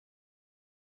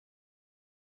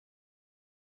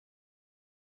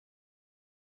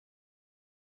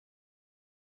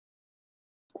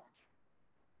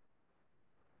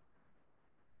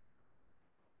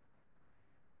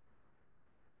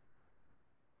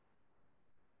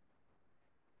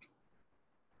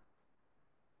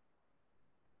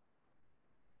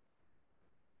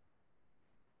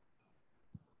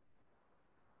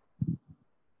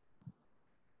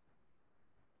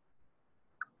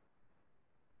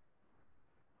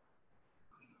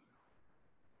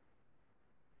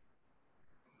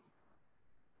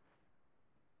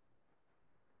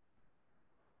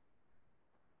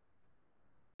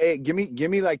Hey, give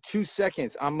me like 2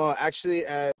 seconds. I'm actually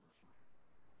at.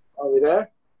 Are we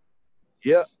there?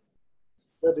 Yep.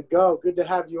 Good to go. Good to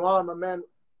have you on, my man.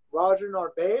 Roger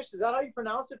Narvaez. Is that how you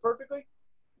pronounce it perfectly?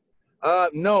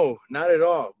 No, not at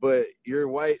all. But you're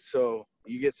white, so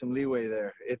you get some leeway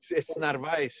there. It's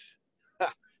Narvaez.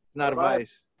 Narvaez.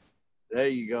 Narvaez. There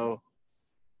you go.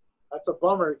 That's a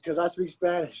bummer because I speak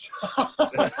Spanish. Well,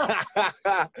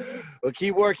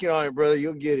 keep working on it, brother.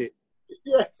 You'll get it.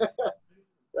 Yeah,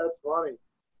 that's funny.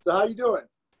 So how you doing?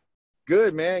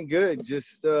 Good, man. Good.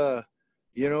 Just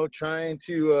trying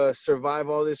to survive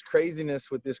all this craziness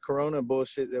with this corona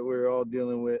bullshit that we're all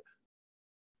dealing with.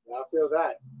 Yeah, I feel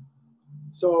that.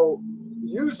 So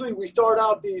usually we start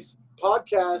out these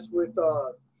podcasts with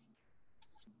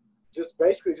just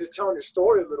basically just telling your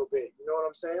story a little bit. You know what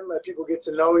I'm saying? Let people get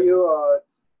to know you.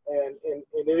 And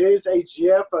it is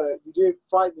AGF. You did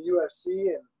fight in the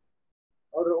UFC and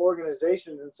other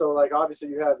organizations, and so like obviously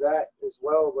you have that as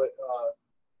well. But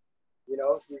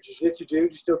you're a jiu-jitsu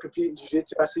dude. You still compete in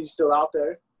jiu-jitsu. I see you still out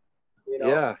there. You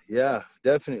know? Yeah,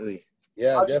 definitely.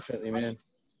 Yeah, definitely, man.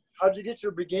 How'd you get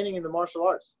your beginning in the martial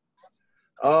arts?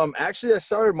 Actually, I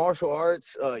started martial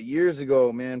arts years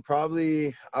ago, man.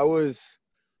 Probably I was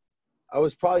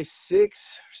probably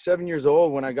 6, 7 years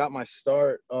old when I got my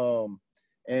start.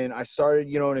 And I started,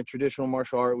 in a traditional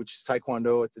martial art, which is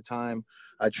Taekwondo at the time.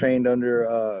 I trained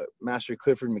under Master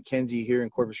Clifford McKenzie here in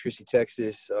Corpus Christi,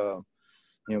 Texas.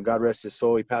 God rest his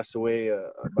soul. He passed away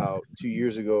about 2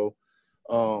 years ago.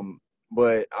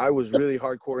 But I was really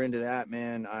hardcore into that,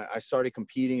 man. I started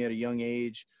competing at a young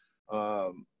age.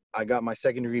 I got my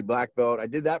second-degree black belt. I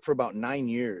did that for about 9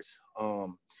 years.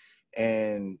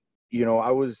 And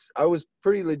I was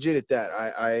pretty legit at that.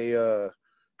 I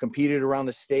competed around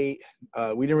the state.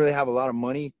 We didn't really have a lot of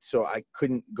money, so I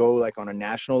couldn't go like on a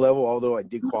national level, although I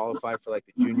did qualify for like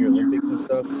the Junior Olympics and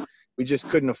stuff. We just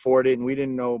couldn't afford it, and we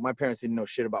didn't know, my parents didn't know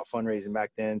shit about fundraising back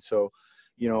then. So,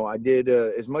 I did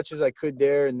as much as I could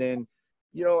there. And then,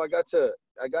 I got to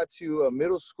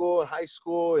middle school and high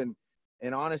school, and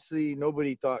honestly,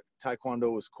 nobody thought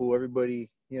Taekwondo was cool.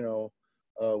 Everybody,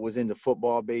 was into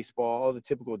football, baseball, all the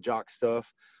typical jock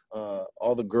stuff.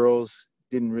 All the girls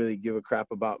didn't really give a crap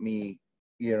about me,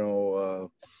 doing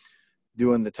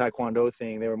the Taekwondo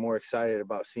thing. They were more excited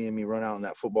about seeing me run out on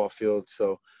that football field.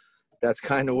 So that's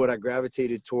kind of what I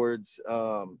gravitated towards,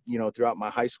 throughout my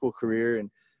high school career. And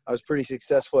I was pretty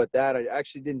successful at that. I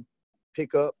actually didn't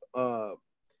pick up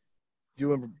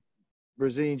doing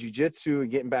Brazilian Jiu-Jitsu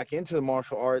and getting back into the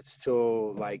martial arts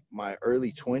till like my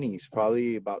early 20s,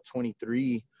 probably about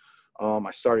 23.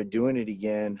 I started doing it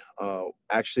again.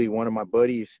 Actually, one of my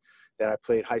buddies that I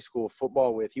played high school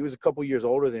football with, he was a couple years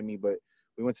older than me, but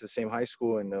we went to the same high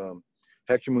school. And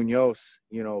Hector Munoz,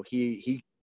 he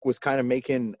was kind of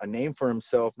making a name for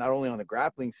himself, not only on the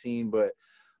grappling scene, but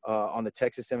on the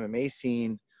Texas MMA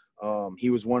scene.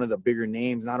 He was one of the bigger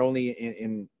names, not only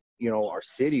in our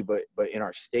city, but in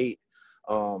our state,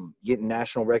 getting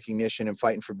national recognition and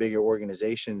fighting for bigger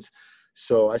organizations.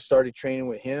 So I started training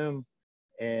with him.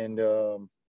 And,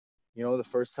 the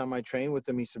first time I trained with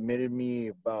him, he submitted me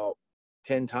about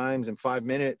 10 times in 5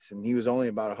 minutes, and he was only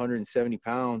about 170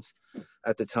 pounds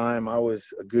at the time. I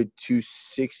was a good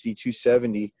 260,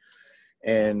 270.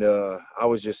 And I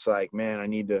was just like, man, I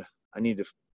need to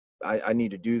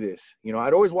do this.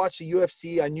 I'd always watched the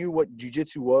UFC. I knew what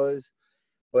jiu-jitsu was,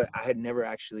 but I had never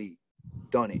actually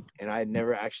done it. And I had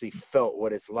never actually felt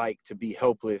what it's like to be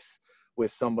helpless with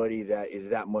somebody that is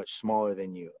that much smaller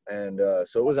than you. And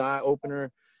so it was an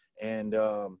eye-opener. And,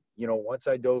 once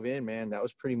I dove in, man, that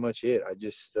was pretty much it. I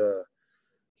just,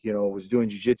 was doing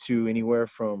jiu-jitsu anywhere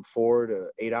from 4 to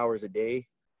 8 hours a day,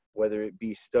 whether it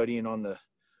be studying on the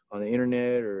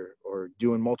internet or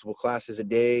doing multiple classes a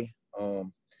day.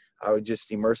 I would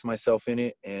just immerse myself in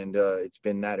it, and it's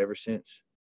been that ever since.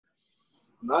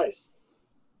 Nice.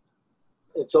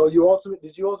 And so did you ultimately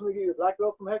get your black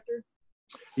belt from Hector?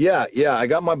 Yeah. I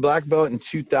got my black belt in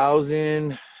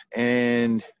 2000,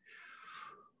 and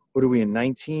what are we in,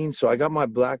 19? So I got my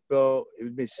black belt.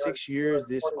 It's been 6 years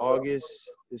this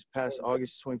past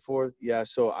August 24th. Yeah,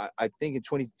 so I think in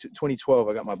 2012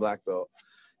 I got my black belt.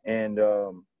 And,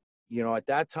 at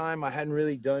that time I hadn't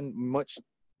really done much.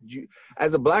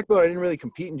 As a black belt, I didn't really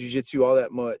compete in jiu-jitsu all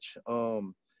that much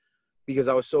because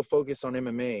I was so focused on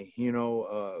MMA.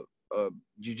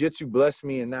 Jiu-jitsu blessed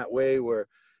me in that way where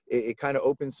it kind of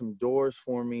opened some doors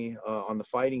for me on the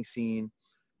fighting scene.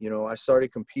 I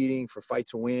started competing for Fight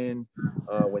to Win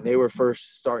when they were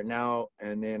first starting out.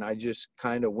 And then I just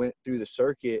kind of went through the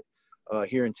circuit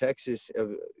here in Texas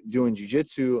doing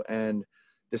jiu-jitsu and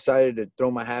decided to throw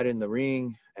my hat in the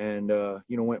ring and,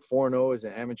 you know, went 4-0 as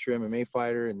an amateur MMA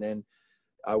fighter. And then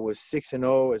I was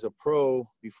 6-0 as a pro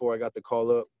before I got the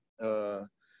call up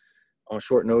on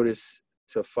short notice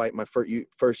to fight my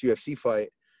first UFC fight.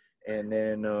 And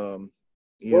then,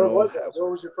 Where was that? Where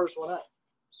was your first one at?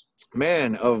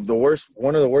 Man,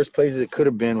 one of the worst places it could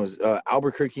have been was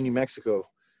Albuquerque, New Mexico.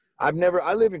 I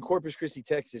live in Corpus Christi,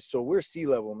 Texas, so we're sea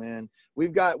level, man. We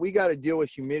got to deal with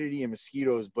humidity and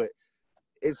mosquitoes, but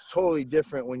it's totally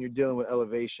different when you're dealing with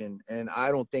elevation. And I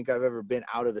don't think I've ever been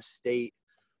out of the state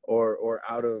or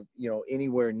out of, you know,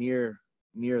 anywhere near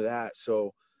that.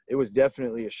 So it was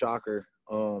definitely a shocker.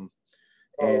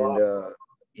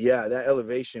 Yeah, that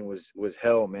elevation was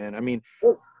hell, man. I mean,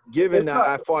 given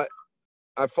that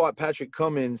I fought Patrick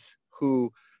Cummins,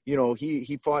 who, you know,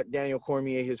 he fought Daniel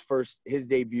Cormier his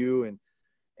debut,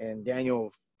 and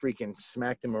Daniel freaking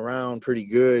smacked him around pretty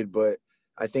good. But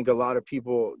I think a lot of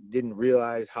people didn't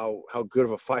realize how good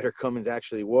of a fighter Cummins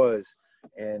actually was.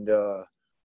 And,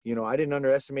 you know, I didn't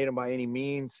underestimate him by any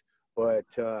means, but,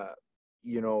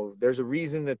 you know, there's a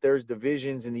reason that there's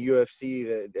divisions in the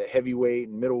UFC, the heavyweight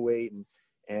and middleweight,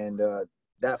 and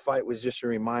that fight was just a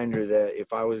reminder that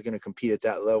if I was going to compete at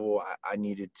that level, I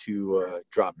needed to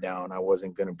drop down. I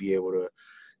wasn't going to be able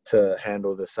to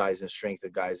handle the size and strength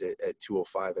of guys at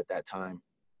 205 at that time.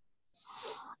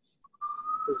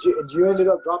 Did you ended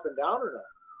up dropping down or not?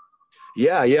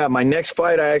 Yeah. My next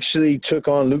fight, I actually took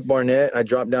on Luke Barnett. I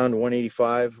dropped down to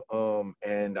 185,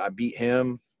 and I beat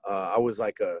him. I was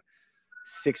like a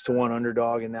 6-1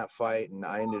 underdog in that fight, and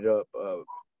I ended up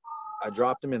I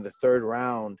dropped him in the third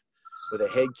round with a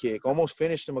head kick. Almost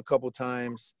finished him a couple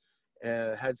times.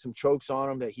 Had some chokes on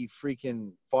him that he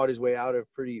freaking fought his way out of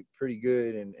pretty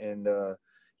good, and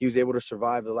he was able to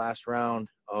survive the last round.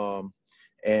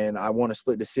 And I won a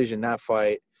split decision that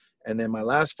fight. And then my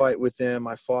last fight with him,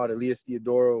 I fought Elias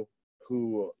Theodoro,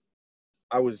 who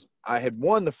I had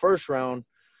won the first round,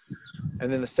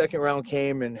 and then the second round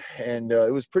came, and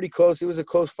it was pretty close. It was a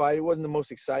close fight. It wasn't the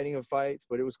most exciting of fights,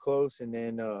 but it was close. And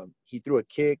then he threw a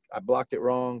kick. I blocked it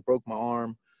wrong, broke my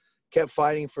arm. Kept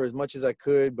fighting for as much as I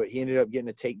could, but he ended up getting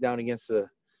a takedown against the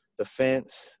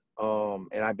fence.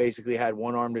 And I basically had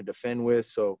one arm to defend with.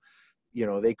 So, you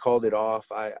know, they called it off.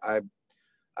 I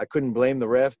couldn't blame the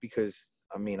ref because,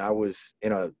 I mean, I was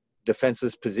in a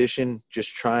defenseless position, just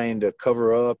trying to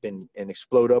cover up and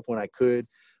explode up when I could.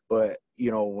 But,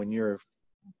 you know, when your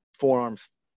forearms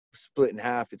split in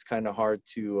half, it's kind of hard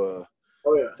to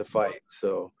fight.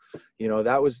 So, you know,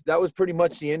 that was pretty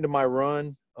much the end of my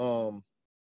run.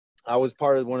 I was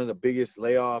part of one of the biggest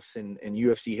layoffs in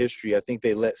UFC history. I think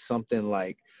they let something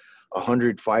like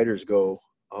 100 fighters go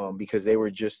because they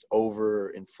were just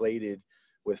overinflated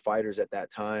with fighters at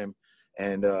that time.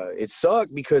 And it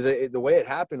sucked because the way it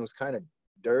happened was kind of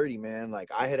dirty, man. Like,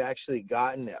 I had actually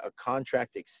gotten a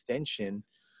contract extension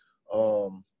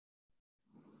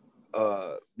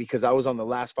because I was on the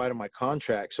last fight of my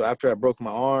contract. So after I broke my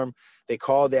arm, they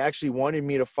actually wanted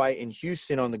me to fight in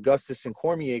Houston on the Gustafsson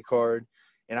Cormier card.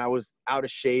 And I was out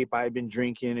of shape. I had been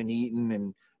drinking and eating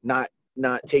and not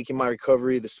taking my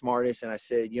recovery the smartest. And I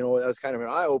said, you know what, that was kind of an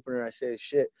eye opener. I said,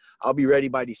 shit, I'll be ready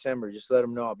by December. Just let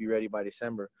them know I'll be ready by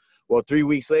December. Well, 3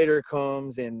 weeks later it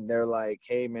comes and they're like,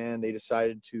 hey man, they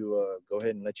decided to go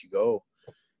ahead and let you go.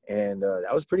 And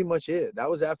that was pretty much it. That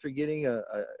was after getting a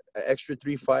extra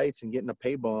 3 fights and getting a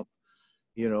pay bump,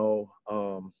 you know.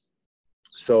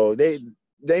 So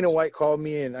Dana White called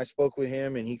me and I spoke with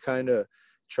him, and he kind of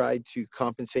tried to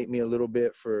compensate me a little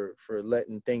bit for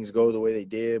letting things go the way they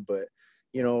did. But,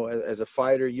 you know, as a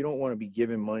fighter, you don't want to be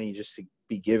given money just to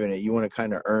be given it. You want to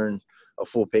kind of earn a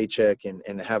full paycheck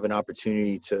and have an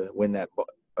opportunity to win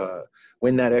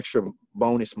that extra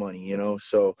bonus money, you know.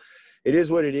 So it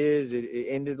is what it is. It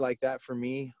ended like that for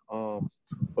me.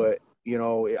 But, you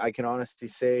know, I can honestly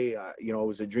say, you know, it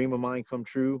was a dream of mine come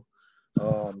true.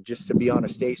 Just to be on a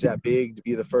stage that big, to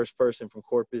be the first person from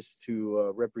Corpus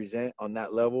to represent on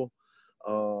that level.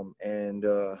 You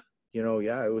know,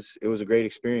 yeah, it was a great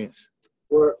experience.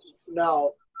 Were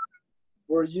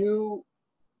you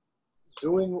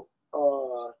doing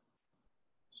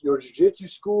your jiu-jitsu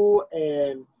school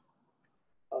and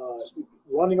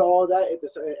running all of that at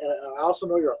and I also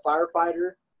know you're a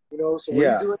firefighter, you know, so were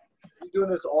you doing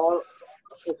this all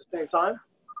at the same time?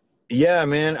 Yeah,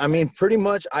 man. I mean, pretty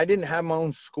much I didn't have my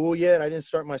own school yet. I didn't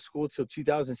start my school till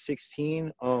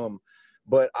 2016.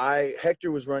 But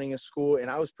Hector was running a school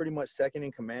and I was pretty much second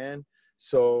in command.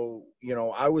 So, you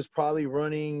know, I was probably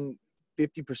running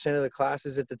 50% of the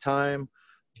classes at the time,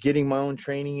 getting my own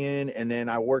training in. And then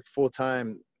I worked full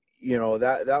time. You know,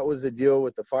 that was the deal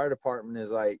with the fire department,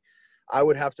 is like, I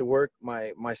would have to work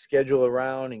my schedule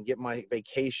around and get my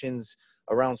vacations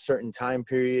around certain time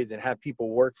periods and have people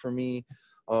work for me,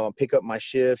 pick up my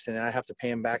shifts, and then I have to pay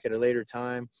them back at a later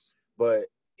time. But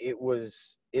it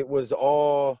was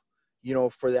all, you know,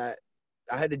 for that.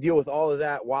 I had to deal with all of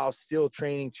that while still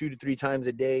training 2 to 3 times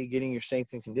a day, getting your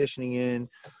strength and conditioning in,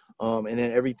 and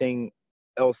then everything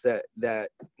else that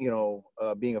you know,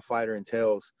 being a fighter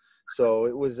entails. So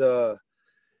it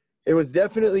was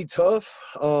definitely tough.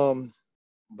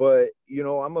 But you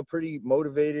know, I'm a pretty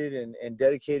motivated and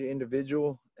dedicated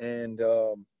individual, and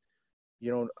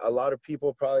you know, a lot of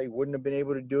people probably wouldn't have been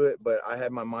able to do it, but I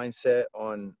had my mindset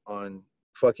on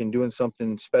fucking doing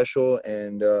something special,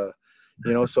 and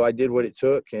you know, so I did what it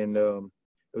took, and it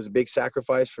was a big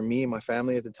sacrifice for me and my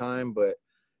family at the time, but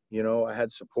you know, I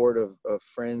had support of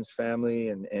friends, family,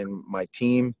 and my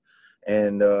team,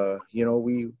 and you know,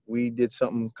 we did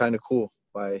something kind of cool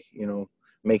by, you know,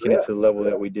 making it to the level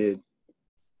that we did.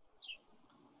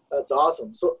 That's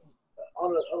awesome. So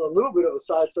on a little bit of a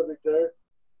side subject there,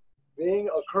 being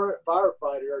a current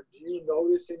firefighter, do you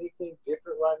notice anything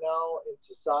different right now in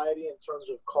society in terms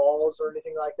of calls or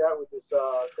anything like that with this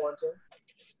quarantine?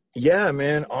 Yeah,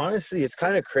 man. Honestly, it's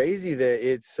kind of crazy that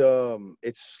it's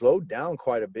slowed down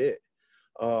quite a bit.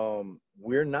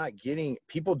 We're not getting,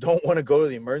 people don't want to go to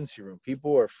the emergency room.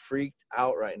 People are freaked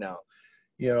out right now.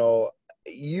 You know,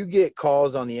 you get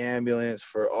calls on the ambulance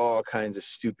for all kinds of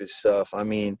stupid stuff. I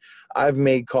mean, I've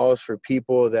made calls for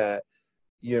people that,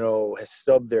 you know, has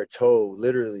stubbed their toe,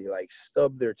 literally, like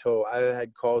stubbed their toe. I've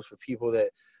had calls for people that,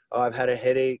 oh, I've had a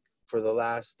headache for the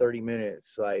last 30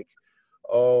 minutes. Like,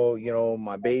 oh, you know,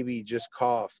 my baby just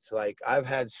coughed. Like, I've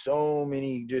had so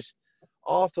many just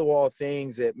off the wall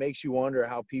things that makes you wonder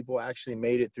how people actually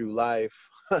made it through life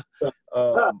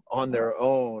on their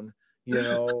own, you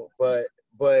know.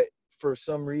 But for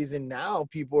some reason now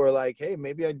people are like, hey,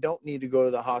 maybe I don't need to go to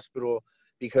the hospital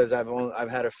because I've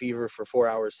had a fever for 4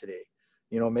 hours today.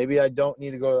 You know, maybe I don't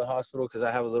need to go to the hospital because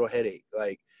I have a little headache.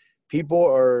 Like, people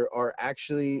are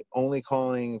actually only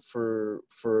calling for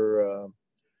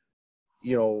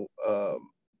you know,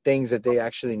 things that they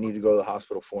actually need to go to the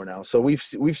hospital for now. So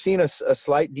we've seen a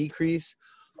slight decrease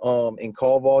in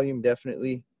call volume,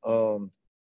 definitely,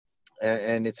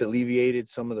 and it's alleviated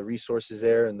some of the resources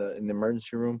there in the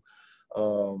emergency room.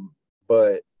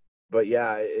 But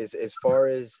yeah, as far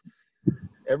as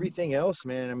everything else,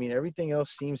 man, I mean, everything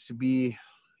else seems to be,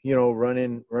 you know,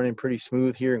 running pretty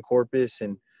smooth here in Corpus,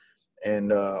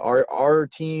 and our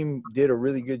team did a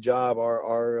really good job.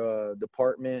 Our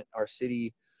department, our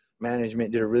city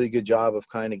management did a really good job of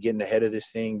kind of getting ahead of this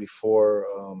thing before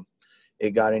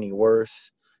it got any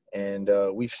worse. And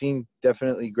we've seen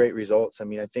definitely great results. I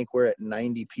mean, I think we're at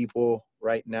 90 people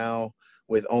right now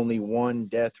with only one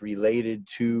death related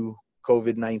to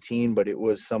COVID-19, but it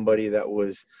was somebody that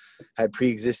had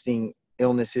pre-existing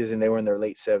illnesses and they were in their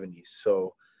late 70s.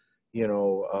 So, you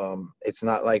know, it's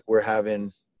not like we're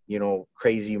having, you know,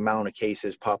 crazy amount of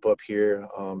cases pop up here.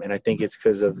 And I think it's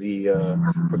because of the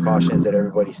precautions that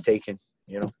everybody's taken,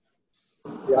 you know?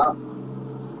 Yeah.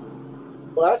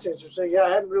 Well, that's interesting. Yeah, I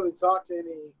hadn't really talked to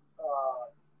any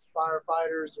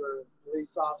firefighters or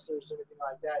police officers or anything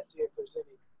like that, see if there's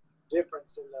any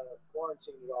difference in the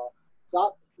quarantine at all.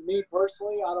 So me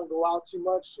personally, I don't go out too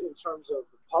much in terms of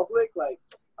the public. Like,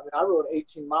 I mean, I rode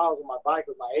 18 miles on my bike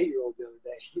with my 8-year-old the other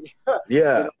day.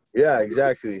 Yeah, you know? Yeah,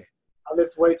 exactly. I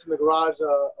lift weights in the garage.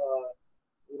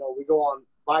 You know, we go on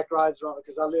bike rides around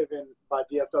because I live by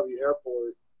DFW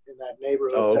Airport in that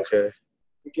neighborhood Oh, section. okay.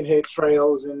 We can hit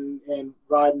trails and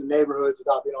ride in the neighborhoods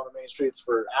without being on the main streets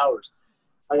for hours.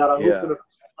 I got a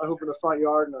hoop in the front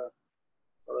yard and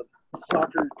a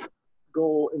soccer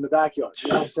goal in the backyard. You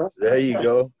know what I'm saying? There you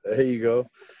go. There you go.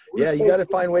 Yeah, you got to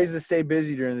find ways to stay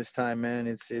busy during this time, man.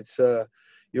 It's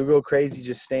you'll go crazy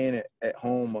just staying at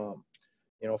home.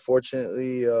 You know,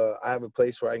 fortunately, I have a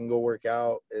place where I can go work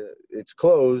out. It's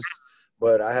closed,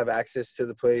 but I have access to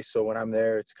the place. So when I'm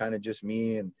there, it's kind of just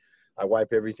me, and I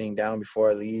wipe everything down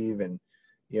before I leave. And,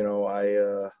 you know,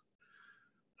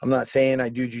 I'm not saying I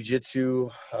do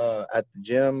jujitsu at the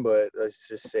gym, but let's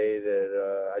just say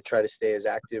that I try to stay as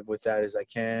active with that as I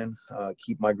can,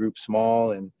 keep my group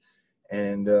small. And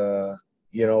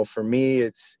you know, for me,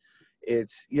 it's,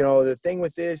 you know, the thing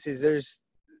with this is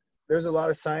there's a lot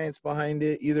of science behind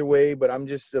it either way, but I'm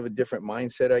just of a different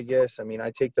mindset, I guess. I mean,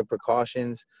 I take the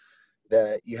precautions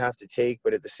that you have to take,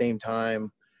 but at the same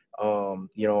time,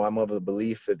 you know, I'm of the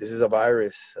belief that this is a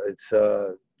virus. It's,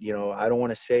 you know, I don't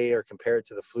want to say or compare it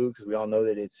to the flu because we all know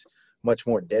that it's much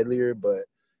more deadlier, but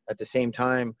at the same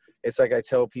time, it's like I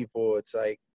tell people, it's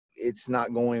like, it's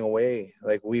not going away.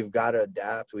 Like, we've got to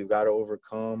adapt. We've got to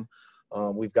overcome.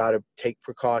 We've got to take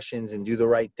precautions and do the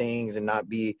right things and not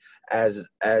be as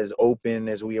open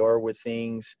as we are with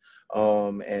things.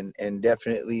 And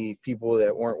definitely people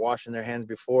that weren't washing their hands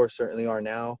before certainly are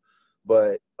now.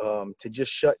 But to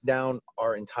just shut down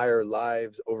our entire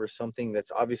lives over something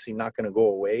that's obviously not going to go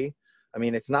away. I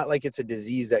mean, it's not like it's a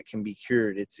disease that can be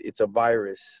cured. It's a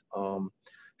virus.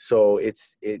 So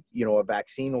a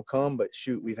vaccine will come, but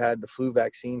shoot, we've had the flu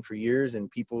vaccine for years,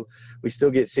 and we still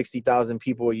get 60,000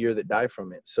 people a year that die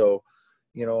from it. So,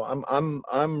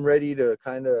 I'm ready to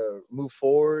kind of move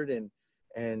forward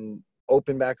and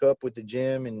open back up with the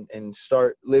gym and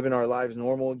start living our lives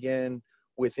normal again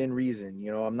within reason.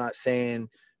 I'm not saying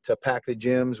to pack the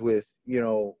gyms with,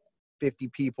 50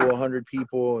 people, 100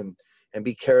 people and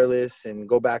be careless and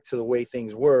go back to the way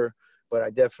things were. But I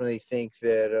definitely think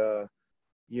that,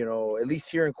 at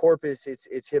least here in Corpus,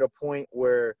 it's hit a point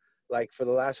where, like, for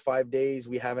the last 5 days,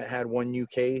 we haven't had one new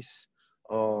case.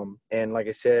 And like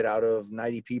I said, out of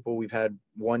 90 people, we've had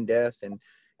one death.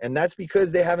 And that's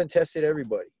because they haven't tested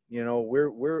everybody. They're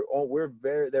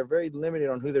very limited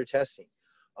on who they're testing.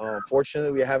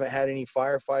 Fortunately, we haven't had any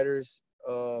firefighters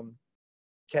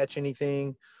catch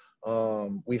anything.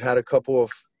 We've had a couple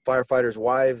of firefighters'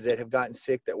 wives that have gotten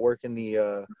sick that work in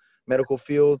the medical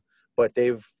field, but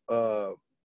they've been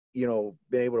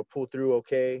able to pull through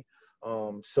okay.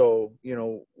 So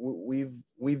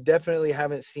we've definitely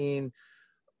haven't seen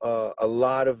a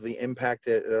lot of the impact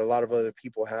that a lot of other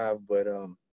people have, but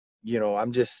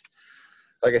I'm just,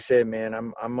 like I said, man,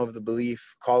 I'm of the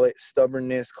belief, call it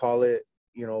stubbornness, call it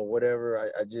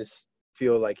whatever. I just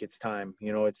feel like it's time.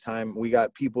 It's time. We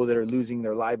got people that are losing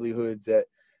their livelihoods that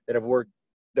have worked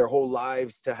their whole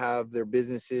lives to have their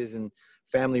businesses and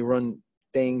family run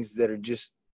things that are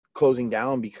just closing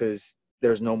down because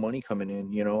there's no money coming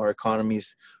in. Our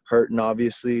economy's hurting,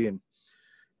 obviously. And,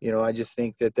 I just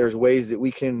think that there's ways that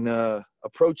we can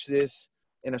approach this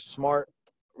in a smart,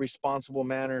 responsible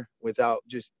manner without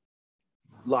just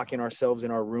locking ourselves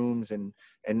in our rooms and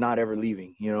not ever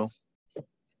leaving,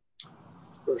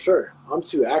 For sure. I'm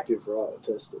too active for all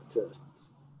the tests.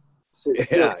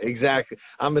 Yeah, exactly.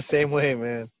 I'm the same way,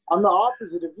 man. I'm the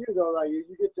opposite of you, though. Like, you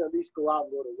get to at least go out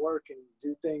and go to work and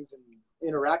do things and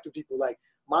interact with people. Like,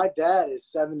 my dad is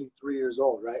 73 years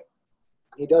old, right?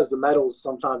 He does the medals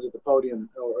sometimes at the podium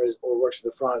or works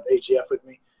at the front of AGF with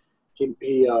me.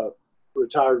 He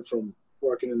retired from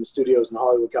working in the studios in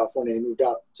Hollywood, California. He moved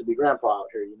out to be grandpa out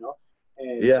here,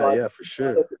 And yeah, so I for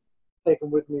sure. Take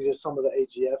him with me to some of the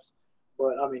AGFs.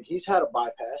 But, I mean, he's had a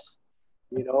bypass,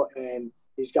 and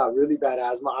he's got really bad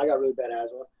asthma. I got really bad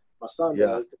asthma. My son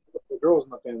does. The girls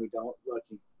in the family don't.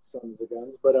 Lucky sons of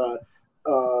guns. But,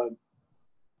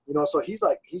 so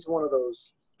he's one of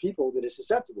those people that is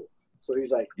susceptible. So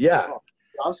he's like, oh,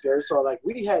 I'm scared. So, like,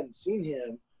 we hadn't seen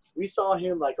him. We saw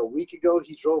him, like, a week ago.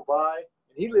 He drove by,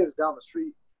 and he lives down the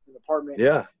street in an apartment.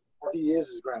 Yeah. Where he is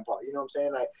his grandpa. You know what I'm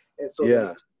saying? Like, and so he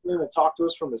came and talked to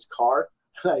us from his car.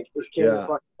 Like, it came in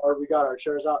front of the car. We got our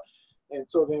chairs out. And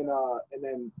so then,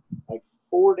 like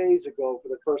 4 days ago, for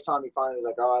the first time, he finally was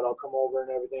like, all right, I'll come over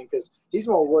and everything. Because he's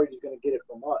more worried he's going to get it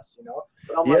from us,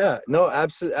 But I'm no,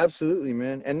 absolutely,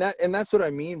 man. And that's what I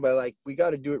mean by, like, we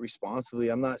got to do it responsibly.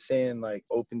 I'm not saying, like,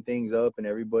 open things up and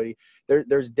everybody.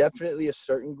 There's definitely a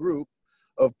certain group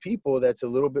of people that's a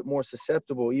little bit more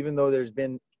susceptible, even though there's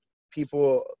been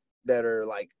people that are,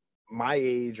 like, my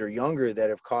age or younger that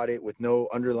have caught it with no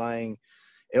underlying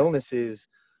illnesses.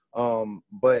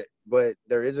 But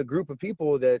there is a group of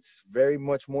people that's very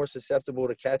much more susceptible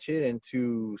to catch it and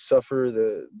to suffer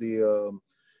the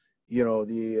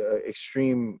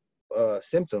extreme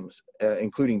symptoms,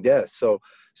 including death. So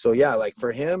yeah, like,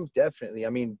 for him, definitely. I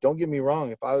mean, don't get me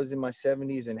wrong. If I was in my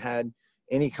 70s and had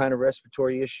any kind of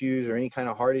respiratory issues or any kind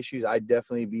of heart issues, I'd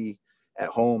definitely be at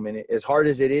home. And as hard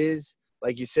as it is,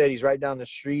 like you said, he's right down the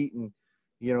street, and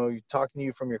you're talking to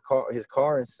you from his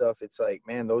car and stuff. It's like,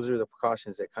 man, those are the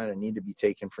precautions that kind of need to be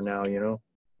taken for now,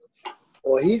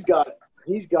 Well, he's got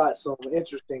some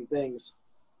interesting things.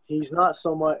 He's not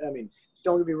so much, I mean,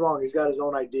 don't get me wrong, he's got his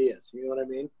own ideas. You know what I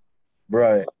mean?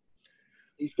 Right.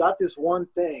 He's got this one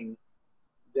thing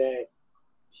that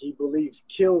he believes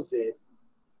kills it,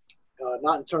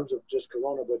 not in terms of just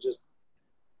corona, but just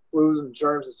flu and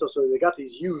germs and stuff. So they got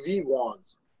these UV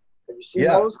wands. Have you seen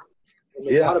those? And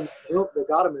they got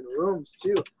them in rooms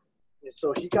too. And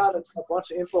so he got a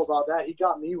bunch of info about that. He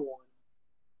got me one.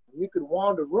 And you could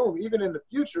wand a room. Even in the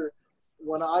future,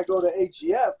 when I go to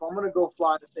AGF, I'm going to go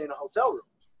fly and stay in a hotel room.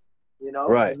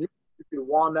 Right. And you could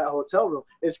wand that hotel room.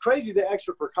 It's crazy, the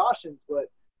extra precautions,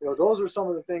 but those are some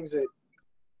of the things that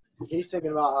he's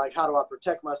thinking about, like, how do I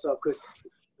protect myself? Because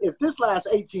if this lasts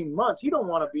 18 months, he don't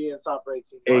want to be inside for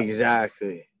 18 months.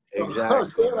 Exactly.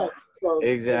 Exactly. Like, so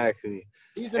Exactly.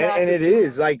 he's an And active it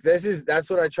is like, that's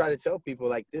what I try to tell people.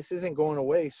 Like, this isn't going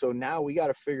away. So now we got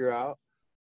to figure out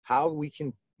how we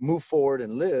can move forward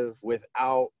and live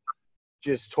without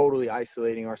just totally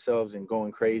isolating ourselves and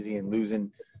going crazy and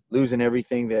losing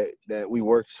everything that we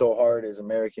worked so hard as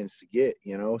Americans to get,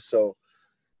 you know? So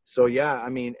yeah, I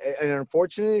mean, and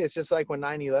unfortunately, it's just like when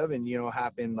 9/11, you know,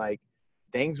 happened, like,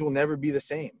 things will never be the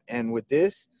same. And with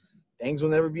this, things will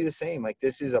never be the same. Like,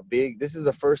 this is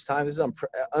the first time, this is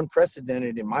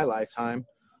unprecedented in my lifetime,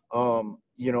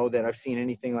 you know, that I've seen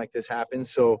anything like this happen.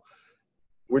 So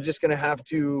we're just going to have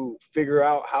to figure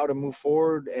out how to move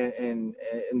forward and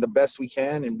the best we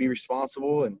can and be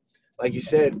responsible. And like you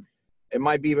said, it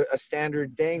might be a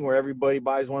standard thing where everybody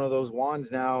buys one of those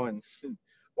wands now and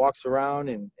walks around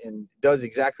and does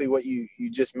exactly what you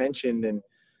just mentioned, and,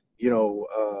 you know,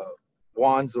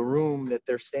 wands the room that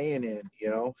they're staying in, you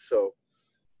know? So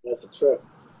that's a trip.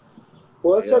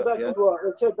 Well, let's head back yeah.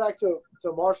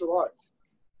 to martial arts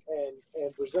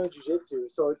and Brazilian Jiu-Jitsu.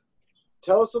 So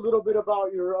tell us a little bit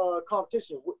about your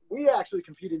competition. We actually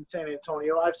competed in San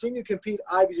Antonio. I've seen you compete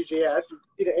IBJJF, you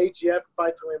competed at AGF,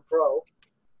 Fight to Win Pro.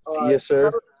 Yes, sir.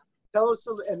 Tell us,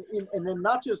 and then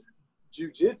not just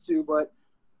jiu-jitsu, but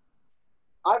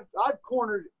I've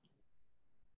cornered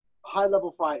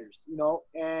high-level fighters, you know,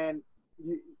 and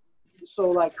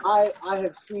so like I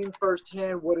have seen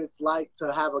firsthand what it's like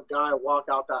to have a guy walk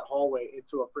out that hallway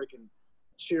into a freaking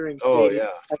cheering stadium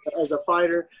as a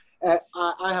fighter. And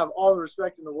I have all the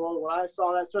respect in the world. When I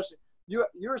saw that, especially you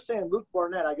were saying Luke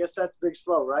Barnett, I guess that's Big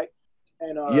Slow, right?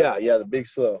 And yeah, the Big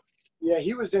Slow. Yeah,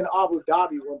 he was in Abu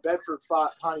Dhabi when Bedford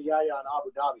fought Pani Yahya in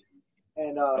Abu Dhabi.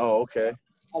 And okay.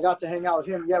 I got to hang out with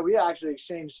him. Yeah, we actually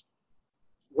exchanged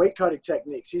weight cutting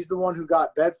techniques. He's the one who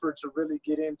got Bedford to really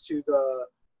get into the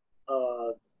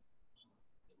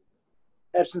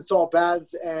Epsom salt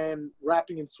baths and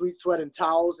wrapping in sweet sweat and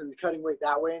towels and cutting weight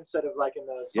that way instead of like in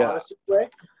the sauna way.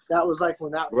 That was like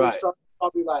when that first started,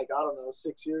 probably like, I don't know,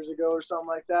 6 years ago or something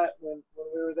like that when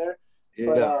we were there. Yeah.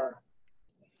 But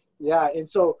yeah, and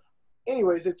so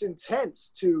anyways, it's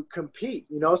intense to compete,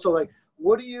 you know? So like,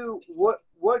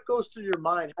 what goes through your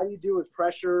mind? How do you deal with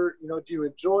pressure? You know, do you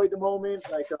enjoy the moment?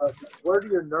 Like, where do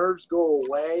your nerves go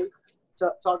away?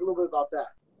 Talk a little bit about that.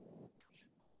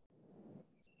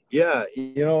 Yeah,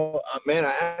 you know, man,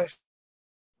 I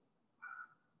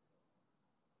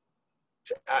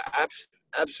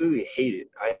absolutely hate it.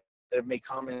 I make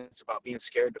comments about being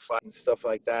scared to fight and stuff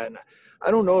like that, and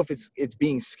I don't know if it's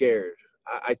being scared.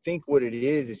 I think what it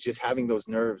is just having those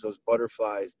nerves, those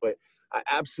butterflies. But I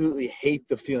absolutely hate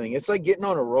the feeling. It's like getting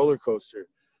on a roller coaster.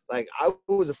 Like, I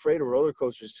was afraid of roller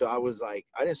coasters till I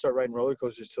didn't start riding roller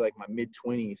coasters till like my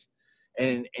mid-20s,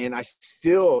 and I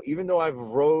still, even though I've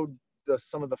rode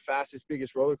some of the fastest,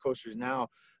 biggest roller coasters now,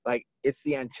 like, it's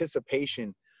the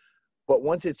anticipation. But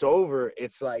once it's over,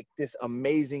 it's like this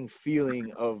amazing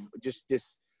feeling of just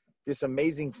this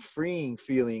amazing freeing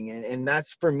feeling. And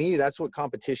that's, for me, that's what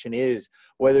competition is,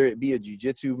 whether it be a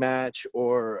jiu-jitsu match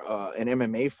or an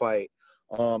MMA fight.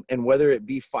 And whether it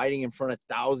be fighting in front of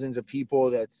thousands of people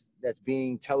that's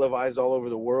being televised all over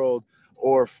the world,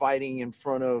 or fighting in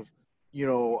front of, you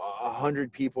know,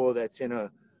 100 people that's in a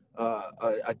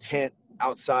tent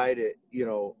outside at, you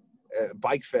know,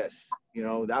 Bike Fest. You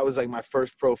know, that was like my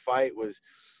first pro fight, was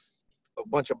a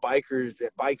bunch of bikers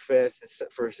at Bike Fest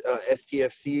for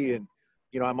STFC. And,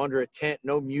 you know, I'm under a tent,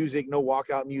 no music, no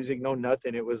walkout music, no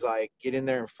nothing. It was like, get in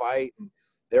there and fight. And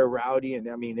they're rowdy. And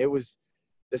I mean, it was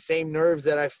the same nerves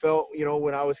that I felt, you know,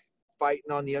 when I was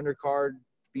fighting on the undercard,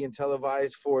 being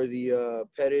televised for the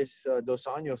Pettis Dos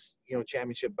Anjos, you know,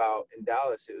 championship bout in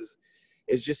Dallas.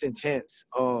 It's just intense.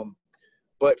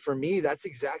 But for me, that's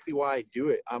exactly why I do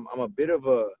it. I'm a bit of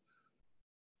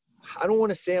I don't want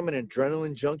to say I'm an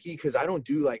adrenaline junkie, because I don't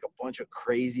do like a bunch of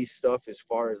crazy stuff as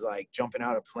far as like jumping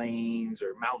out of planes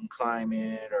or mountain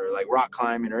climbing or like rock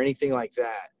climbing or anything like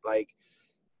that. Like,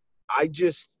 I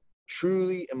just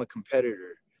truly am a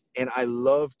competitor, and I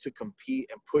love to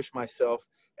compete and push myself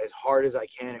as hard as I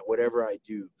can at whatever I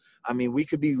do. I mean, we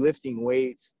could be lifting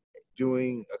weights,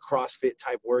 doing a CrossFit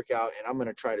type workout, and I'm going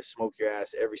to try to smoke your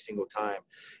ass every single time.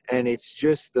 And it's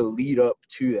just the lead up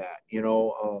to that, you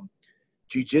know.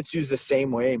 Jiu-jitsu is the same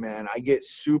way, man. I get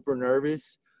super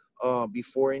nervous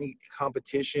before any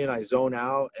competition. I zone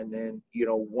out, and then, you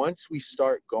know, once we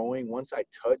start going, once I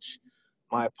touch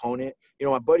my opponent, you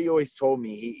know, my buddy always told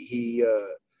me he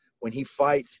when he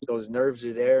fights, those nerves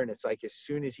are there, and it's like as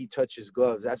soon as he touches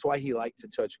gloves. That's why he liked to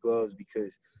touch gloves,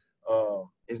 because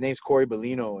his name's Corey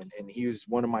Bellino, and he was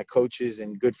one of my coaches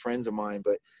and good friends of mine.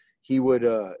 But he would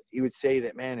say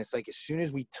that, man, it's like as soon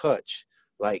as we touch,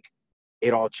 like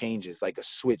it all changes, like a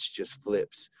switch just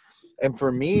flips. And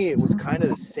for me, it was kind of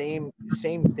the same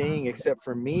thing, except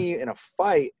for me in a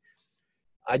fight,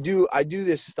 I do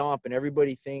this stomp, and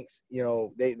everybody thinks, you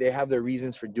know, they have their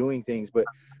reasons for doing things, but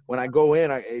when I go in,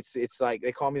 it's like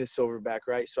they call me the silverback,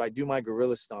 right? So I do my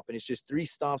gorilla stomp, and it's just 3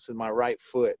 stomps with my right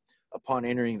foot upon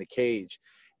entering the cage.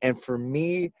 And for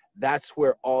me, that's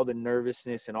where all the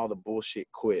nervousness and all the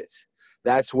bullshit quits.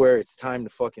 That's where it's time to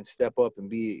fucking step up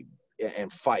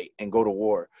and fight and go to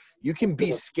war. You can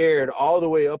be scared all the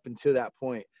way up until that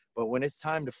point, but when it's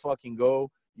time to fucking go,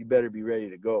 you better be ready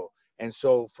to go. And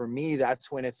so for me,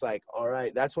 that's when it's like, all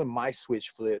right, that's when my switch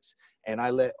flips, and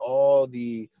I let all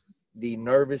the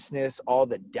nervousness, all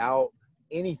the doubt,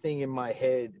 anything in my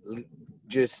head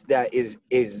just that is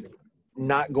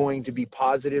not going to be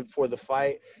positive for the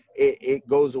fight, it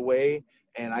goes away,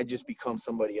 and I just become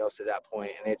somebody else at that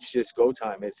point, and it's just go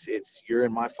time. It's you're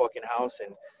in my fucking house,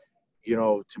 and you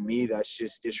know, to me, that's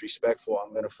just disrespectful.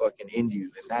 I'm gonna fucking end you,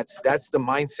 and that's the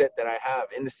mindset that I have.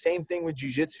 And the same thing with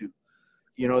jiu-jitsu.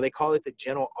 You know, they call it the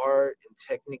gentle art and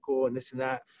technical and this and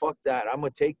that. Fuck that. I'm a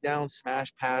takedown,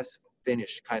 smash, pass,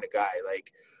 finish kind of guy. Like,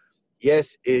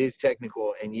 yes, it is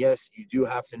technical, and yes, you do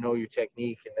have to know your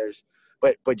technique, and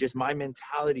but just my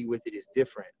mentality with it is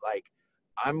different. Like,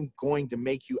 I'm going to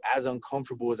make you as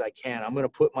uncomfortable as I can. I'm going to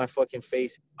put my fucking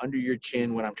face under your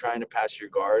chin when I'm trying to pass your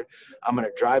guard. I'm going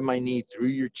to drive my knee through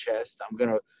your chest. I'm going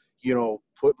to, you know,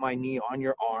 put my knee on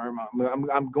your arm.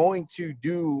 I'm going to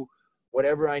do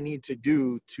whatever I need to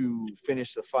do to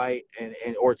finish the fight and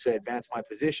or to advance my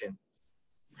position.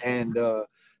 And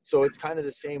so it's kind of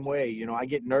the same way. You know, I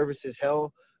get nervous as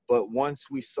hell, but once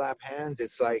we slap hands,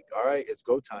 it's like, all right, it's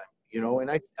go time. You know,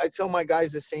 and I tell my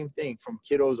guys the same thing, from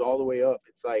kiddos all the way up.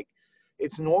 It's like,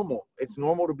 it's normal. It's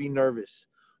normal to be nervous.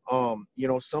 You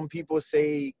know, some people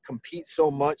say compete so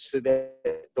much so that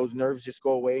those nerves just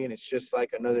go away and it's just like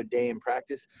another day in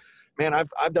practice. Man,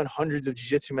 I've done hundreds of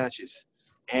jiu-jitsu matches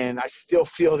and I still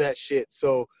feel that shit.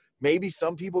 So maybe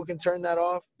some people can turn that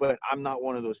off, but I'm not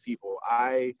one of those people.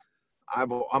 I'm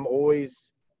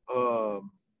always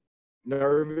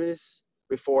nervous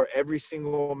before every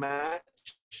single match.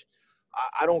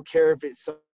 I don't care if it's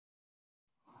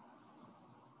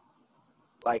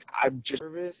like I'm just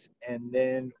nervous, and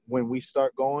then when we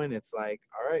start going, it's like,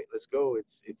 all right, let's go.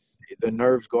 It's the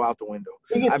nerves go out the window.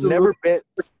 I think I've never been.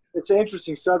 It's an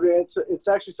interesting subject. It's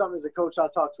actually something as a coach I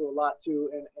talk to a lot too,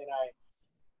 and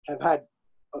I have had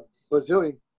a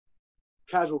bazillion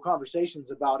casual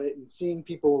conversations about it, and seeing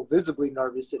people visibly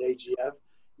nervous at AGF.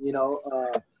 You know,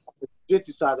 the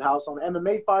jiu-jitsu side of the house. On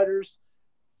MMA fighters,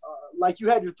 like you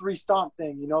had your 3 stomp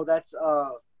thing. You know, that's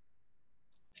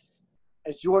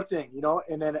it's your thing. You know,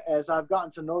 and then as I've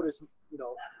gotten to notice, you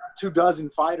know, 24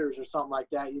 fighters or something like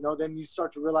that. You know, then you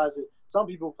start to realize that some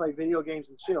people play video games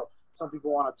and chill. Some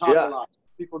people want to talk a lot.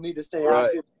 People need to stay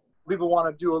active. People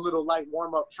want to do a little light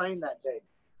warm-up train that day.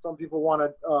 Some people want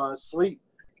to sleep,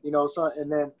 you know. So,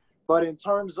 and then, but in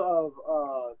terms of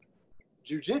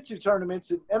jiu-jitsu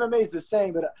tournaments, MMA is the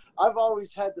same. But I've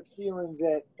always had the feeling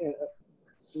that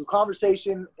through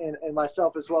conversation and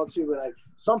myself as well too, but like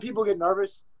some people get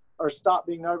nervous or stop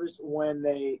being nervous when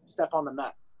they step on the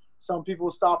mat. Some people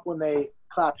stop when they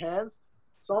clap hands.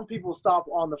 Some people stop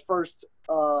on the first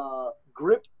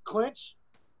grip clinch,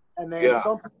 and then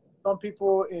some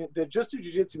people that just do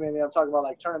jiu-jitsu, mainly I'm talking about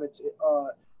like tournaments,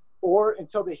 or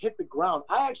until they hit the ground.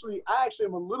 I actually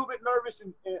am a little bit nervous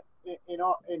in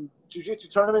jiu-jitsu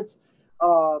tournaments.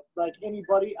 Like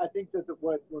anybody, I think that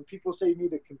when people say you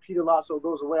need to compete a lot so it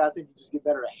goes away, I think you just get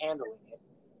better at handling it.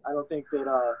 I don't think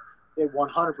that it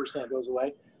 100% goes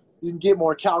away. You can get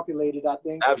more calculated, I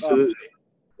think. Absolutely.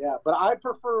 Yeah, but I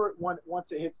prefer it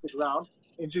once it hits the ground.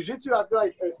 In jiu-jitsu, I feel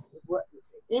like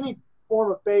any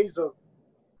form of phase of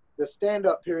the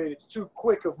stand-up period, it's too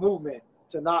quick of movement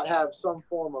to not have some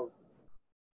form of,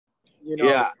 you know.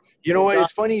 Yeah. You know what?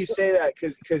 It's funny you say that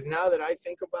because now that I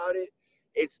think about it,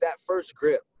 it's that first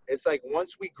grip. It's like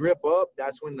once we grip up,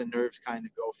 that's when the nerves kind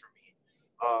of go for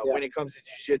me when it comes to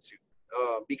jiu-jitsu.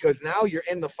 Because now you're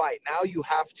in the fight. Now you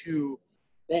have to,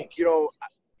 you know,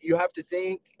 you have to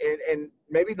think and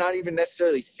maybe not even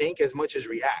necessarily think as much as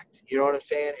react. You know what I'm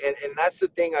saying? And that's the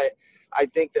thing I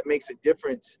think that makes a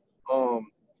difference.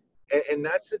 And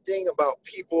that's the thing about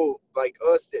people like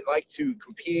us that like to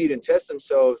compete and test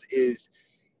themselves is,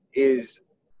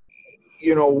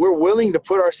 you know, we're willing to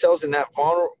put ourselves in that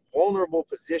vulnerable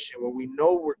position where we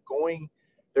know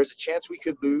there's a chance we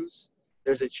could lose.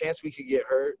 There's a chance we could get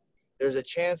hurt. There's a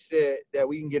chance that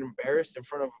we can get embarrassed in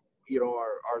front of, you know,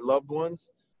 our loved ones.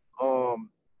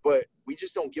 But we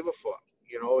just don't give a fuck.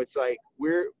 You know, it's like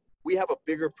we have a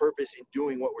bigger purpose in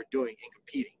doing what we're doing and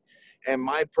competing. And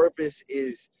my purpose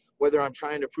is, whether I'm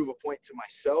trying to prove a point to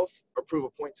myself or prove a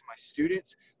point to my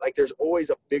students, like there's always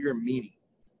a bigger meaning,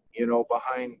 you know,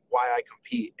 behind why I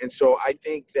compete. And so I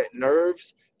think that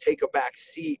nerves take a back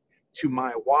seat to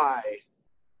my why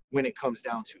when it comes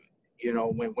down to it. You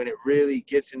know, when it really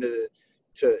gets into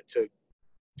to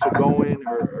going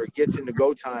or gets into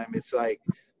go time, it's like,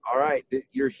 all right,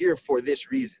 you're here for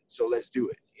this reason, so let's do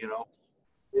it, you know?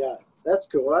 Yeah, that's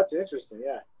cool. That's interesting.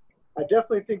 Yeah. I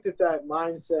definitely think that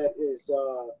mindset is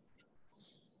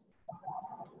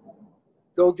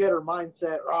go-getter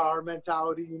mindset, our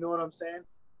mentality. You know what I'm saying?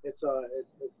 It's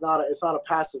not a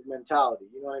passive mentality.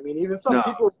 You know what I mean? Even some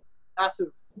people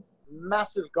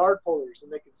massive guard pullers,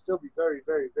 and they can still be very,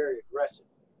 very, very aggressive.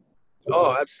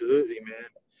 Oh, absolutely, man.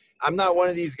 I'm not one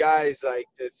of these guys like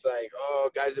that's like, oh,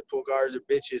 guys that pull guards are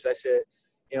bitches. I said,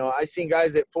 you know, I seen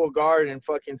guys that pull guard and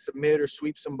fucking submit or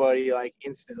sweep somebody like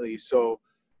instantly. So,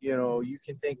 you know, you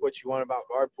can think what you want about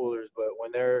guard pullers, but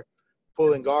when they're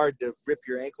pulling guard to rip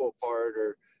your ankle apart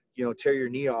or, you know, tear your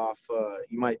knee off,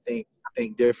 you might think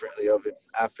differently of it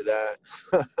after that.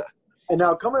 And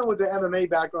now, coming with the MMA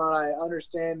background, I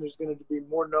understand there's going to be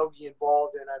more no-gi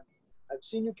involved, and I've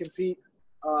seen you compete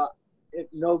at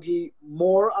no-gi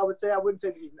more. I would say I wouldn't say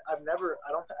that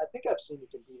I think I've seen you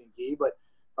compete in gi, but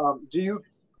do you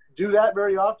do that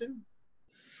very often?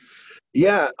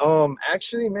 Yeah,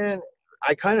 actually, man,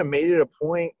 I kind of made it a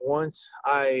point once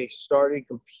I started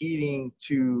competing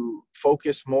to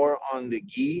focus more on the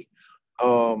gi.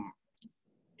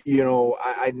 You know,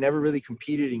 I never really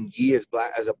competed in gi as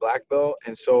a black belt,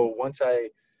 and so once I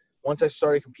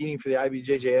started competing for the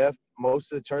IBJJF,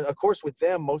 most of the of course, with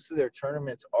them, most of their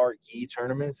tournaments are gi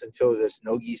tournaments until this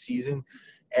no gi season,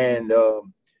 and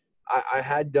I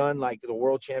had done like the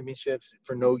World Championships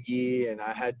for no gi, and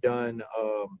I had done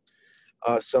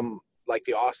some like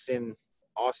the Austin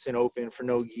Open for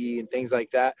no gi and things like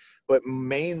that. But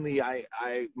mainly, I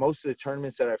most of the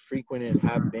tournaments that I frequented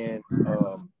have been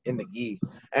in the gi.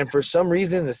 And for some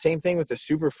reason, the same thing with the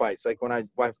super fights. Like when I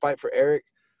fight for Eric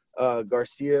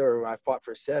Garcia or I fought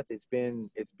for Seth, it's been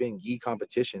gi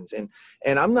competitions. And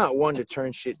I'm not one to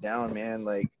turn shit down, man.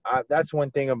 Like that's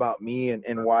one thing about me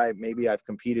and why maybe I've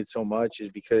competed so much is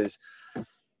because,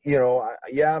 you know,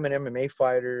 I'm an MMA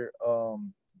fighter.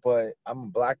 But I'm a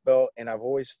black belt, and I've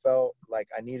always felt like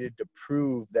I needed to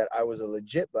prove that I was a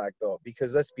legit black belt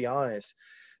because let's be honest,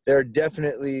 there are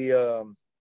definitely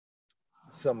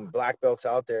some black belts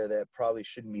out there that probably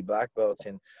shouldn't be black belts,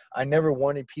 and I never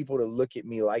wanted people to look at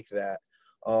me like that.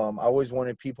 I always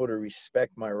wanted people to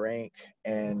respect my rank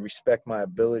and respect my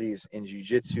abilities in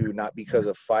jiu-jitsu, not because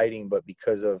of fighting, but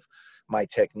because of my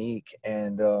technique.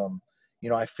 And, you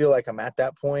know, I feel like I'm at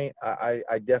that point. I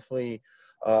definitely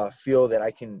feel that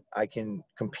I can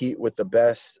compete with the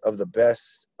best of the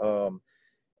best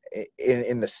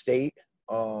in the state.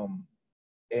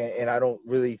 And I don't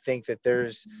really think that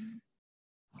there's,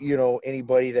 you know,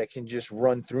 anybody that can just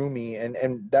run through me.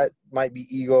 And that might be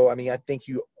ego. I mean, I think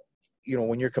you know,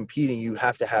 when you're competing, you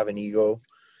have to have an ego.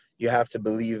 You have to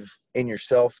believe in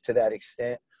yourself to that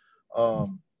extent.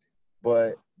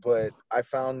 But I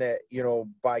found that, you know,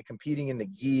 by competing in the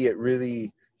gi, it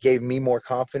really gave me more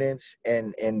confidence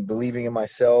and believing in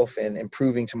myself and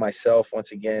improving to myself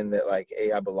once again that like,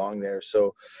 hey, I belong there.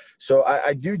 So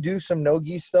I do some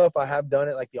no-gi stuff. I have done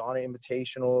it like the Honor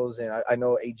Invitationals, and I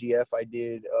know AGF I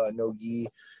did no-gi.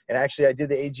 And actually I did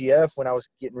the AGF when I was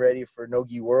getting ready for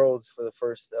no-gi Worlds for the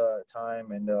first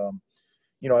time. And,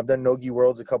 you know, I've done no-gi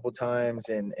Worlds a couple times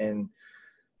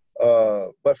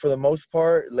but for the most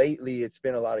part, lately, it's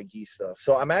been a lot of gi stuff.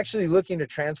 So I'm actually looking to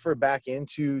transfer back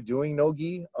into doing no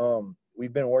gi.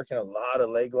 We've been working a lot of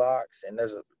leg locks, and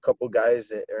there's a couple guys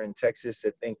that are in Texas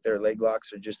that think their leg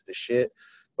locks are just the shit.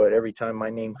 But every time my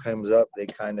name comes up, they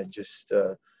kind of just,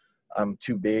 I'm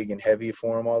too big and heavy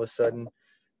for them all of a sudden.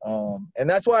 And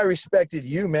that's why I respected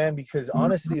you, man, because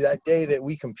honestly, that day that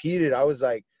we competed, I was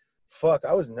like, fuck,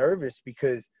 I was nervous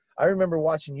because I remember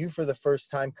watching you for the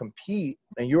first time compete,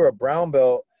 and you were a brown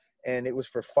belt, and it was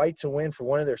for Fight to Win for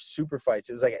one of their super fights.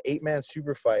 It was like an 8-man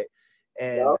super fight,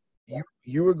 and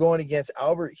you were going against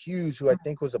Albert Hughes, who I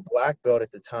think was a black belt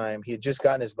at the time. He had just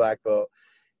gotten his black belt,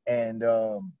 and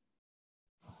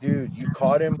dude, you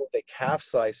caught him with a calf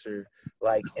slicer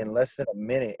like in less than a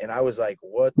minute, and I was like,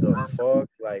 what the fuck,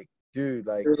 like, dude,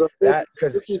 like that,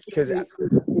 because it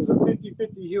was a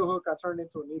 50-50 heel hook. I turned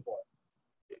into a knee bar.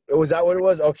 Was that what it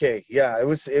was? Okay, yeah, it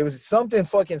was something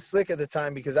fucking slick at the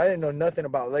time because I didn't know nothing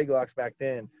about leg locks back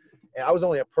then, and I was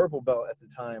only a purple belt at the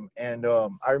time. And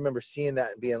I remember seeing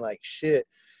that and being like, shit.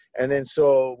 And then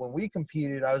so when we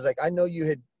competed, I was like, I know you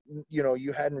had,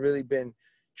 you hadn't really been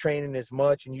training as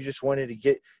much and you just wanted to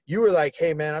get, you were like,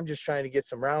 hey man, I'm just trying to get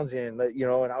some rounds in,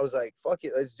 and I was like, fuck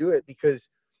it, let's do it, because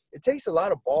it takes a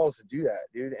lot of balls to do that,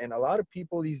 dude. And a lot of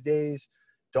people these days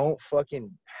don't fucking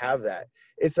have that.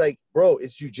 It's like, bro,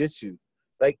 it's jujitsu.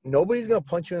 Like, nobody's going to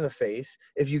punch you in the face.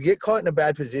 If you get caught in a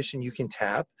bad position, you can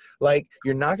tap. Like,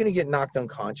 you're not going to get knocked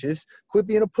unconscious. Quit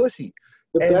being a pussy.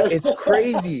 And it's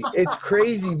crazy. It's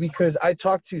crazy because I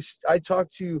talked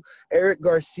to Eric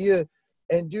Garcia,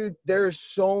 and dude, there are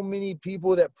so many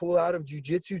people that pull out of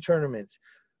jiu-jitsu tournaments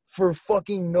for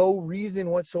fucking no reason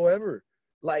whatsoever.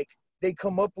 Like, they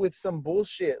come up with some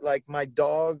bullshit like my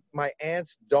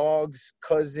aunt's dog's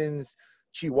cousin's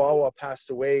Chihuahua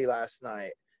passed away last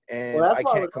night and I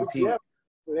can't compete.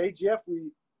 With AGF,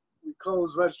 we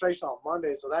closed registration on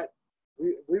Monday, so that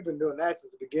we've been doing that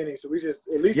since the beginning. So we just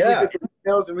at least we get the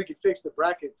details and we can fix the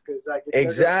brackets because like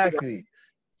exactly,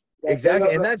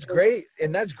 and that's great,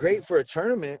 for a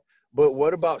tournament. But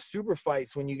what about super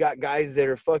fights when you got guys that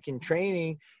are fucking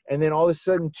training and then all of a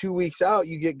sudden 2 weeks out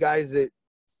you get guys that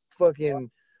fucking,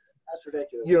 that's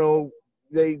ridiculous.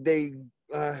 They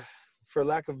for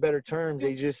lack of better terms,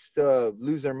 they just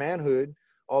lose their manhood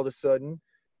all of a sudden.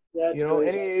 And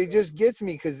it just gets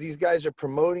me because these guys are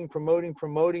promoting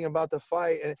about the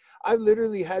fight. And I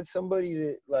literally had somebody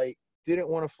that like didn't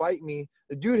want to fight me.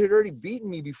 The dude had already beaten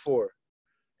me before,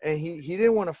 and he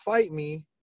didn't want to fight me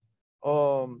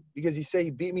because he said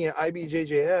he beat me at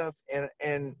IBJJF,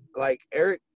 and like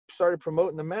Eric started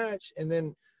promoting the match, and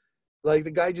then like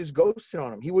the guy just ghosted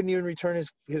on him. He wouldn't even return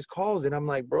his calls. And I'm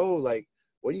like, bro, like,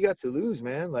 what do you got to lose,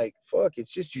 man? Like, fuck,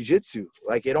 it's just jujitsu.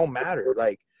 Like, it don't matter.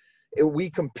 Like, we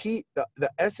compete.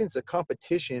 The essence of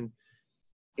competition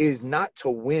is not to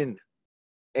win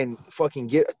and fucking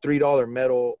get a $3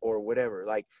 medal or whatever.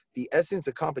 Like, the essence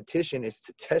of competition is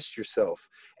to test yourself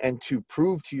and to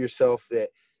prove to yourself that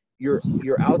you're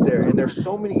out there. And there's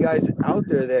so many guys out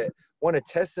there that want to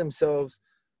test themselves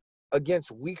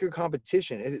against weaker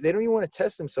competition. They don't even want to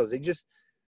test themselves. They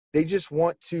just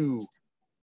want to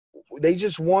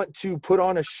put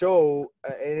on a show,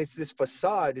 and it's this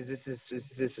facade, is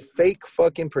this fake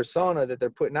fucking persona that they're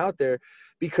putting out there,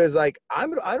 because like I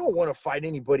don't want to fight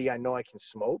anybody I know I can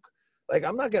smoke. Like,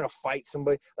 I'm not gonna fight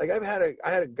somebody. Like, I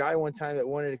had a guy one time that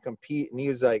wanted to compete, and he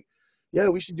was like, yeah,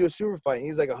 we should do a super fight. And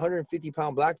he's like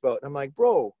 150-pound black belt, and I'm like,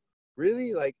 bro,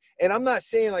 really? Like, and I'm not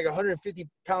saying like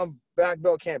 150-pound black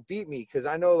belt can't beat me, because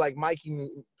I know like Mikey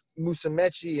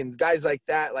Musumeci and guys like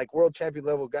that, like world champion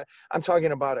level guy. I'm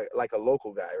talking about a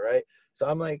local guy, right? So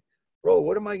I'm like, bro,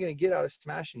 what am I gonna get out of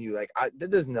smashing you? Like, that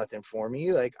does nothing for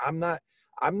me. Like, I'm not.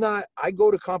 I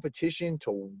go to competition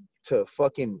to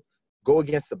fucking go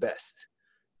against the best.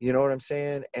 You know what I'm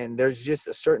saying? And there's just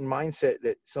a certain mindset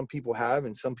that some people have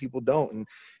and some people don't.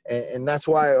 And that's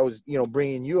why I was,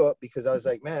 bringing you up, because I was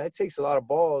like, man, it takes a lot of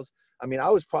balls. I mean, I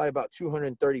was probably about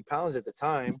 230 pounds at the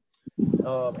time.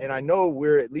 And I know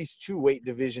we're at least 2 weight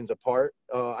divisions apart.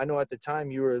 I know at the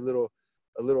time you were a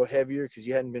little heavier because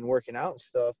you hadn't been working out and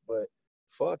stuff, but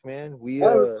fuck, man, we,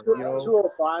 was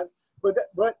 205.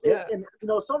 But yeah. And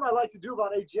something I like to do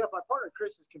about AGF, my partner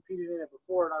Chris has competed in it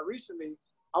before, and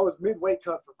I was midweight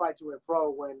cut for Fight to Win Pro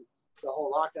when the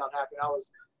whole lockdown happened.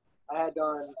 I had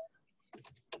done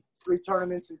 3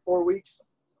 tournaments in 4 weeks.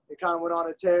 It kind of went on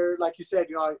a tear. Like you said,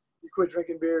 you quit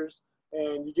drinking beers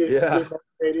and you get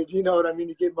motivated. You know what I mean?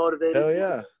 You get motivated. Hell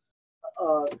yeah.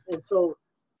 And so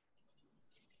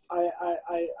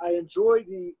I enjoy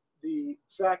the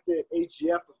fact that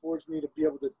AGF affords me to be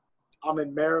able to. I'm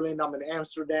in Maryland. I'm in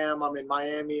Amsterdam. I'm in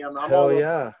Miami. I'm Hell all yeah.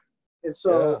 over. And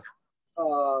so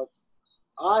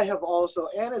I have also,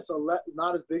 and it's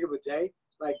not as big of a day.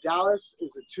 Like, Dallas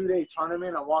is a 2-day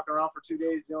tournament. I'm walking around for 2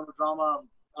 days dealing with drama.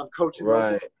 I'm coaching.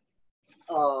 Right.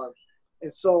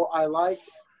 And so I like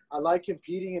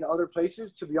competing in other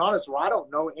places, to be honest, where I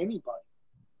don't know anybody.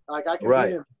 Like, I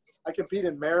compete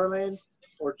in Maryland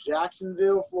or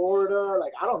Jacksonville, Florida.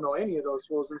 Like, I don't know any of those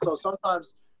schools. And so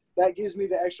sometimes that gives me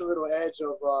the extra little edge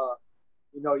of,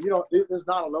 there's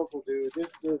not a local dude.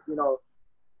 There's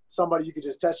somebody you could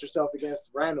just test yourself against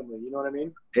randomly. You know what I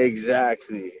mean?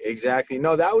 Exactly.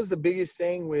 No, that was the biggest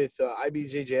thing with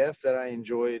IBJJF that I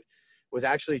enjoyed, was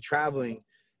actually traveling.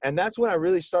 And that's when I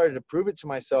really started to prove it to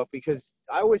myself, because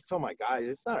I always tell my guys,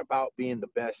 it's not about being the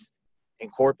best in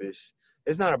Corpus.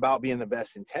 It's not about being the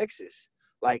best in Texas.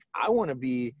 Like, I want to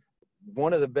be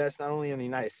one of the best, not only in the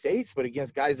United States, but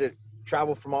against guys that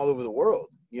travel from all over the world,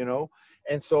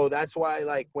 And so that's why,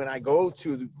 like, when I go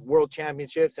to the world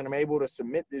championships and I'm able to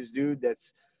submit this dude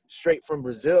that's straight from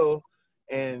Brazil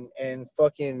and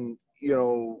fucking,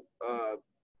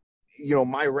 you know,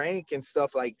 my rank and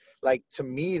stuff, like to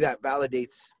me, that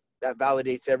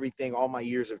validates everything, all my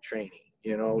years of training,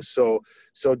 you know? So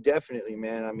definitely,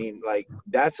 man. I mean, like,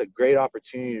 that's a great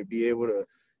opportunity to be able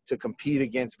to compete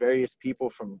against various people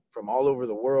from all over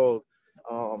the world.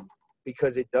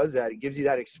 Because it does that. It gives you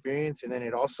that experience. And then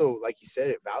it also, like you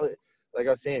said, like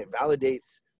I was saying, it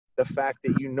validates the fact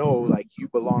that, you know, like, you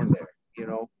belong there, you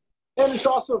know? And it's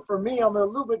also, for me, I'm in a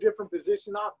little bit different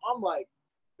position. I'm like,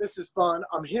 this is fun.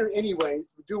 I'm here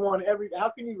anyways. We do one how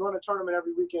can you run a tournament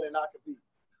every weekend and not compete?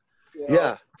 You know?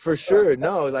 Yeah, for sure.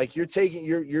 No, like, you're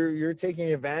taking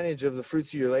advantage of the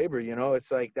fruits of your labor, you know?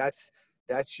 It's like, that's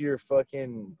your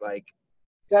fucking, like,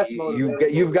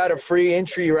 you've got a free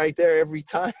entry right there every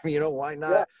time, you know? Why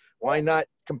not? Yeah. Why not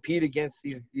compete against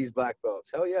these black belts?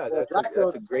 Hell yeah, that's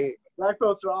a great. Black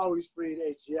belts are always free at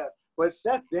AGF. But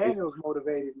Seth Daniels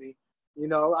motivated me. You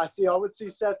know, I would see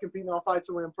Seth competing on Fight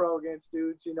to Win Pro against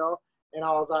dudes, you know, and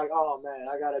I was like, oh man,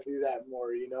 I got to do that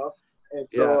more, you know? And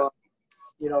so,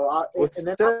 you know,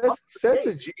 Seth's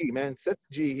a G, man. Seth's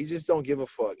a G. He just don't give a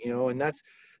fuck, you know, and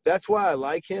that's why I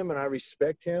like him and I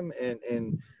respect him. And,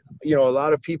 you know, a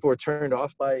lot of people are turned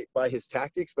off by his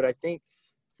tactics, but I think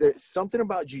there's something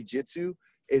about jiu-jitsu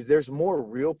is there's more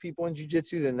real people in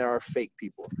jiu-jitsu than there are fake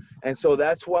people. And so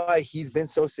that's why he's been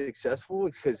so successful,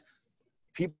 because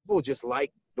people just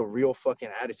like the real fucking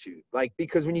attitude. Like,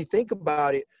 because when you think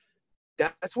about it,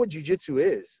 that's what jiu-jitsu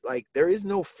is. Like, there is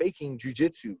no faking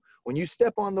jiu-jitsu. When you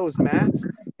step on those mats,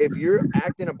 if you're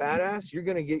acting a badass, you're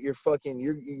going to get your fucking,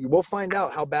 you will find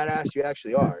out how badass you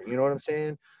actually are. You know what I'm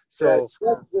saying? So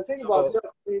the thing about Seth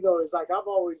for me, though, is like, I've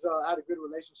always had a good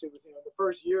relationship with him. The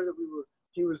first year that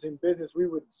he was in business, we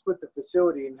would split the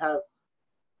facility and have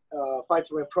Fight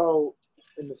to Win Pro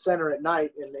in the center at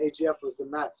night, and the AGF was the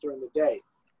mats during the day,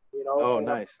 you know? Oh, and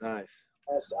nice.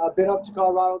 I've been up to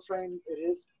Colorado train at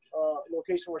his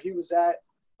location where he was at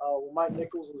when Mike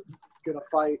Nichols was going to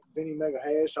fight Vinny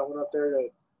Megahayesh. I went up there to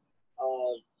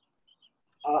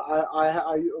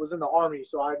I was in the Army,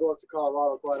 so I go up to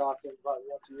Colorado quite often, about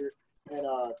once a year.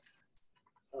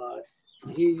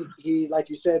 And he, like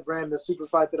you said, ran the super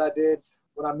fight that I did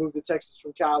when I moved to Texas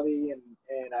from Cali, and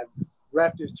I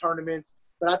reffed his tournaments.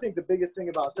 But I think the biggest thing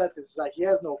about Seth is, like, he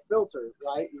has no filter,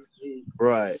 right?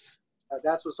 Right.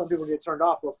 That's what some people get turned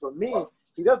off. But for me,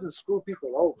 he doesn't screw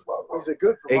people over. He's a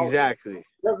good promoter. Exactly.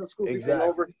 He doesn't screw people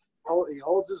over. He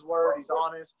holds his word. He's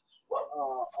honest.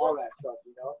 All that stuff,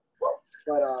 you know.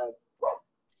 But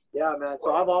yeah, man.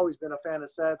 So I've always been a fan of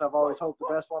Seth. I've always hoped the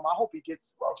best for him. I hope he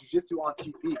gets jiu-jitsu on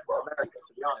TV for America,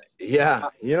 to be honest. Yeah,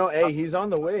 you know, hey, he's on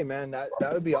the way, man. That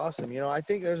would be awesome. You know, I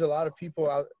think there's a lot of people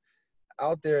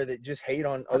out there that just hate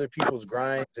on other people's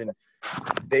grinds, and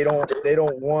they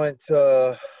don't want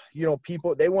you know,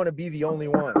 people, they want to be the only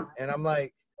one. And I'm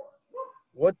like,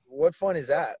 what fun is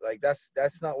that? Like,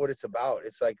 that's not what it's about.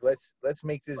 It's like, let's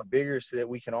make this bigger so that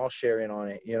we can all share in on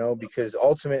it, you know, because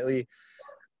ultimately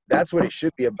that's what it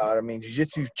should be about. I mean,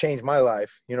 jiu-jitsu changed my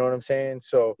life, you know what I'm saying?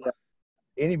 So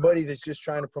anybody that's just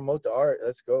trying to promote the art,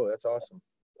 let's go. That's awesome.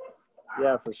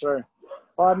 Yeah, for sure.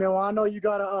 All right, man. Well, I know you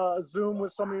got a Zoom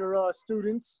with some of your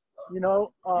students, you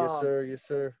know. Yes,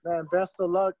 sir. Man, best of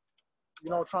luck, you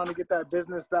know, trying to get that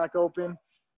business back open.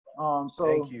 So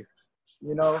thank you.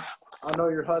 You know, I know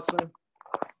you're hustling.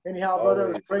 Anyhow, brother, it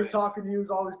was great talking to you. It's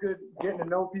always good getting to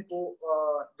know people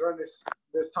during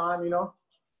this time, you know.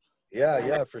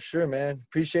 Yeah, for sure, man.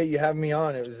 Appreciate you having me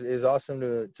on. It was awesome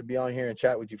to be on here and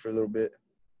chat with you for a little bit.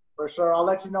 For sure. I'll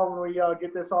let you know when we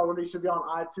get this all released. Should be on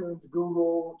iTunes,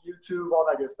 Google, YouTube, all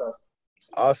that good stuff.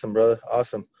 Awesome, brother.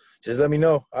 Awesome. Just let me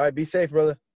know. All right, be safe,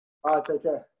 brother. All right, take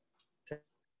care.